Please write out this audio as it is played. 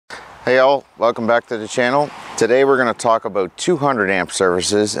Hey all, welcome back to the channel. Today we're going to talk about 200 amp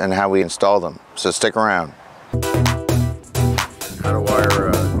services and how we install them, so stick around. How to wire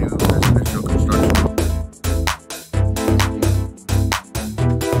a new residential construction.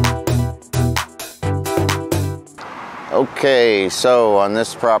 Okay, so on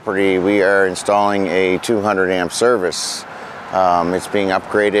this property we are installing a 200 amp service. It's being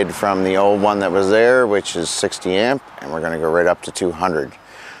upgraded from the old one that was there, which is 60 amp, and we're going to go right up to 200.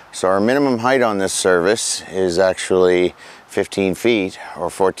 So our minimum height on this service is actually 15 feet or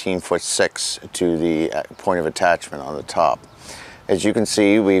 14'6" to the point of attachment on the top. As you can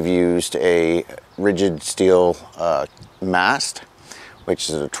see, we've used a rigid steel mast, which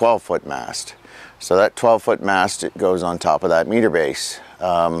is a 12-foot mast. So that 12-foot mast, it goes on top of that meter base.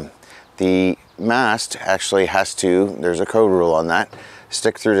 The mast actually has to, there's a code rule on that,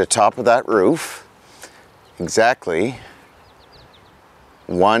 stick through the top of that roof exactly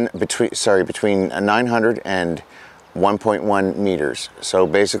between 900 and 1.1 meters. So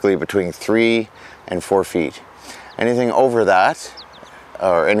basically between 3 and 4 feet. Anything over that,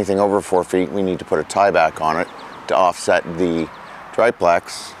 or anything over 4 feet, we need to put a tie back on it to offset the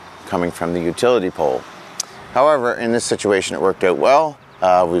triplex coming from the utility pole. However, in this situation it worked out well.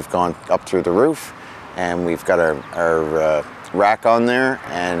 We've gone up through the roof and we've got our rack on there,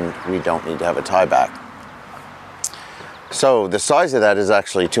 and we don't need to have a tie back. So the size of that is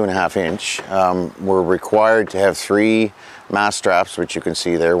actually 2.5 inch. We're required to have 3 mast straps, which you can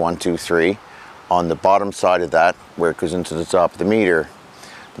see there, 1, 2, 3, on the bottom side of that where it goes into the top of the meter.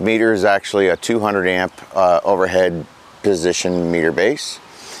 The meter is actually a 200 amp overhead position meter base.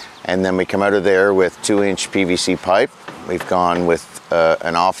 And then we come out of there with 2-inch PVC pipe. We've gone with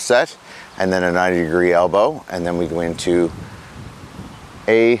an offset and then a 90-degree elbow, and then we go into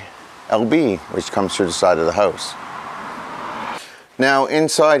a LB, which comes through the side of the house. Now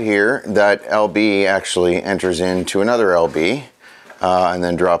inside here, that LB actually enters into another LB and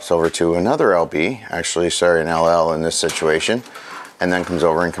then drops over to another LB, actually sorry, an LL in this situation, and then comes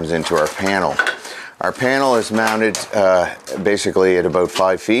over and comes into our panel. Our panel is mounted basically at about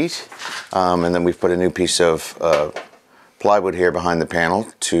 5 feet, and then we've put a new piece of plywood here behind the panel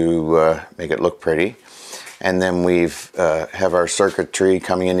to make it look pretty. And then we've have our circuitry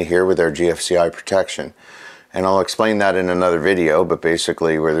coming into here with our GFCI protection. And I'll explain that in another video, but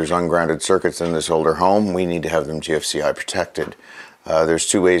basically where there's ungrounded circuits in this older home, we need to have them GFCI protected. There's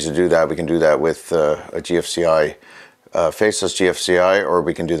 2 ways to do that. We can do that with a GFCI, faceless GFCI, or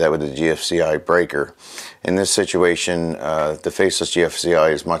we can do that with a GFCI breaker. In this situation, the faceless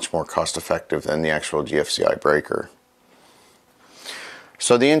GFCI is much more cost effective than the actual GFCI breaker.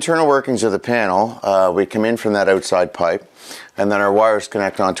 So the internal workings of the panel, we come in from that outside pipe, and then our wires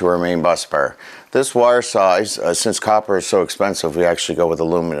connect onto our main bus bar. This wire size, since copper is so expensive, we actually go with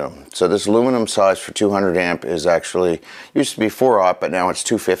aluminum. So this aluminum size for 200 amp is actually, used to be 4/0, but now it's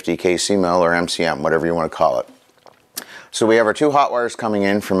 250 kcmil or MCM, whatever you want to call it. So we have our 2 hot wires coming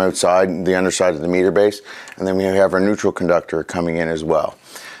in from outside, the underside of the meter base, and then we have our neutral conductor coming in as well.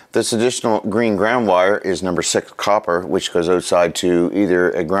 This additional green ground wire is number 6 copper, which goes outside to either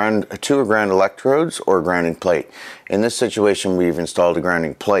two ground electrodes or a grounding plate. In this situation, we've installed a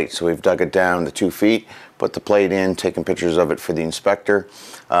grounding plate, so we've dug it down the 2 feet, put the plate in, taken pictures of it for the inspector,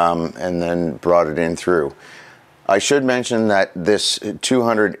 and then brought it in through. I should mention that this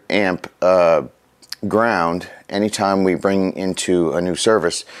 200 amp ground, anytime we bring into a new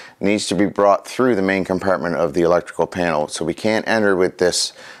service, needs to be brought through the main compartment of the electrical panel. So we can't enter with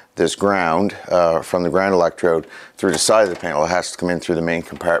this ground from the ground electrode through the side of the panel. It has to come in through the main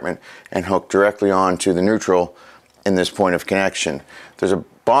compartment and hook directly on to the neutral in this point of connection. There's a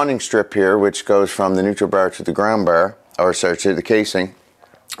bonding strip here which goes from the neutral bar to the ground bar, or sorry, to the casing,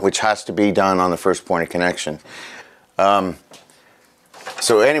 which has to be done on the first point of connection.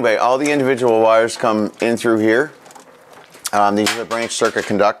 So anyway, all the individual wires come in through here. These are the branch circuit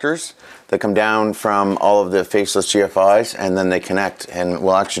conductors that come down from all of the faceless GFIs, and then they connect, and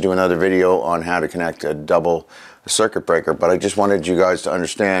we'll actually do another video on how to connect a double circuit breaker, but I just wanted you guys to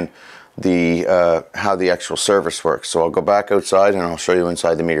understand how the actual service works. So I'll go back outside and I'll show you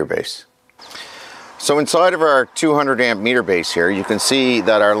inside the meter base. So inside of our 200 amp meter base here, you can see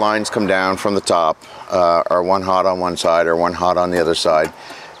that our lines come down from the top, are 1 hot on one side or 1 hot on the other side,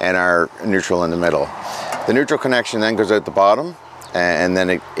 and our neutral in the middle. The neutral connection then goes out the bottom, and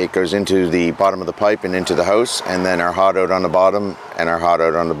then it goes into the bottom of the pipe and into the house, and then our hot out on the bottom and our hot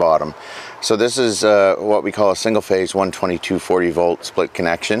out on the bottom. So this is what we call a single phase 122/40 volt split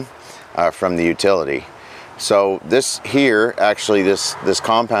connection from the utility. So this here, actually this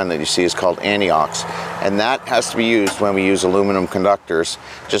compound that you see is called antiox, and that has to be used when we use aluminum conductors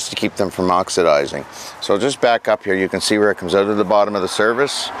just to keep them from oxidizing. So just back up here, you can see where it comes out of the bottom of the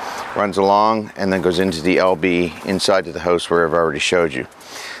service, runs along, and then goes into the LB inside of the house where I've already showed you.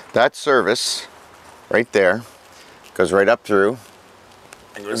 That service right there goes right up through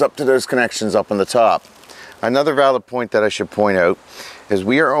and goes up to those connections up on the top. Another valid point that I should point out is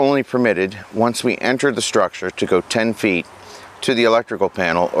we are only permitted, once we enter the structure, to go 10 feet to the electrical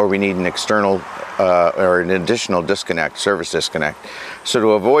panel, or we need an external or an additional disconnect, service disconnect. So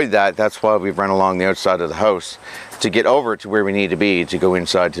to avoid that, that's why we've run along the outside of the house to get over to where we need to be to go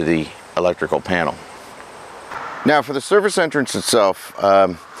inside to the electrical panel. Now for the service entrance itself,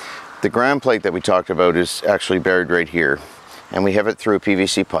 the ground plate that we talked about is actually buried right here. And we have it through a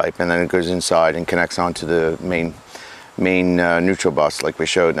PVC pipe, and then it goes inside and connects onto the main neutral bus like we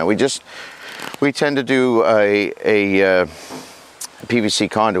showed. Now we tend to do a PVC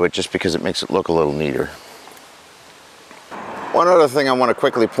conduit just because it makes it look a little neater. One other thing I want to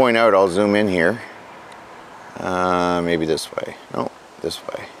quickly point out, I'll zoom in here. Maybe this way. No, this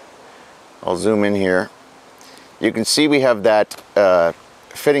way. I'll zoom in here. You can see we have that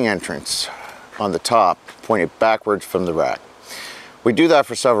fitting entrance on the top pointed backwards from the rack. We do that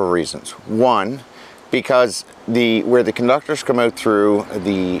for several reasons. One, because where the conductors come out through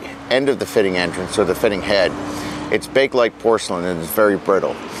the end of the fitting entrance, or the fitting head, it's baked like porcelain and it's very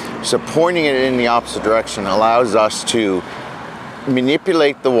brittle. So pointing it in the opposite direction allows us to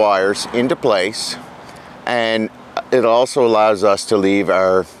manipulate the wires into place, and it also allows us to leave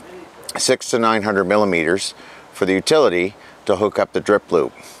our 600 to 900 millimeters for the utility to hook up the drip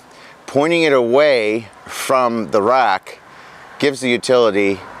loop. Pointing it away from the rack gives the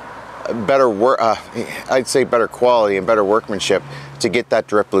utility better I'd say better quality and better workmanship to get that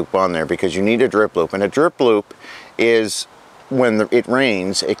drip loop on there, because you need a drip loop. And a drip loop is when it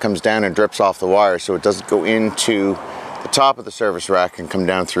rains, it comes down and drips off the wire, so it doesn't go into the top of the service rack and come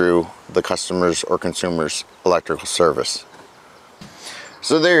down through the customer's or consumer's electrical service.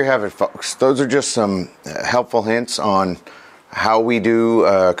 So there you have it, folks. Those are just some helpful hints on how we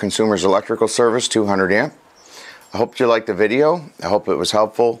do consumer's electrical service, 200 amp. I hope you liked the video. I hope it was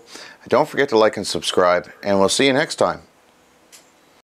helpful. Don't forget to like and subscribe, and we'll see you next time.